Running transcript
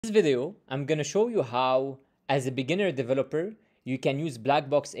In this video, I'm going to show you how, as a beginner developer, you can use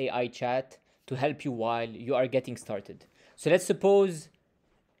BLACKBOX AI Chat to help you while you are getting started. So let's suppose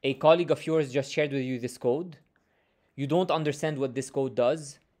a colleague of yours just shared with you this code. You don't understand what this code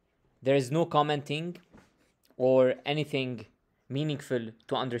does. There is no commenting or anything meaningful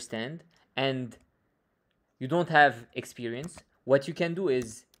to understand, and you don't have experience. What you can do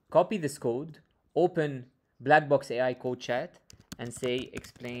is copy this code, open BLACKBOX AI Code Chat, and say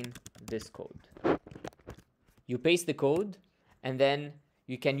explain this code. You paste the code, and then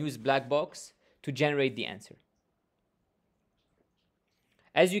you can use BLACKBOX to generate the answer.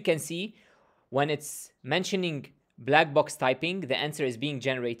 As you can see, when it's mentioning BLACKBOX typing, the answer is being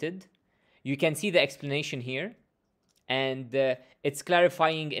generated. You can see the explanation here, and it's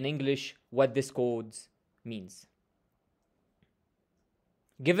clarifying in English what this code means.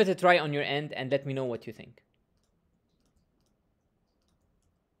 Give it a try on your end and let me know what you think.